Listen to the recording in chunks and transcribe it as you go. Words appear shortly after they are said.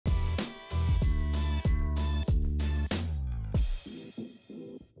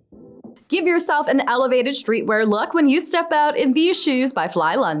Give yourself an elevated streetwear look when you step out in these shoes by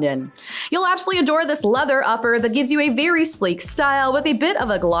FLY London. You'll absolutely adore this leather upper that gives you a very sleek style with a bit of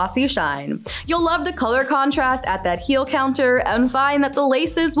a glossy shine. You'll love the color contrast at that heel counter and find that the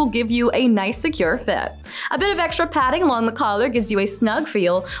laces will give you a nice secure fit. A bit of extra padding along the collar gives you a snug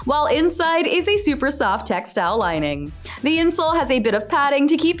feel, while inside is a super soft textile lining. The insole has a bit of padding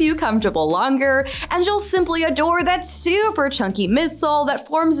to keep you comfortable longer, and you'll simply adore that super chunky midsole that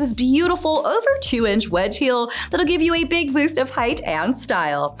forms this beautiful over 2-inch wedge heel that'll give you a big boost of height and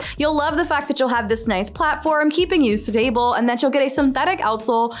style. You'll love the fact that you'll have this nice platform keeping you stable, and that you'll get a synthetic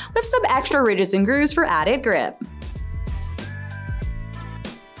outsole with some extra ridges and grooves for added grip.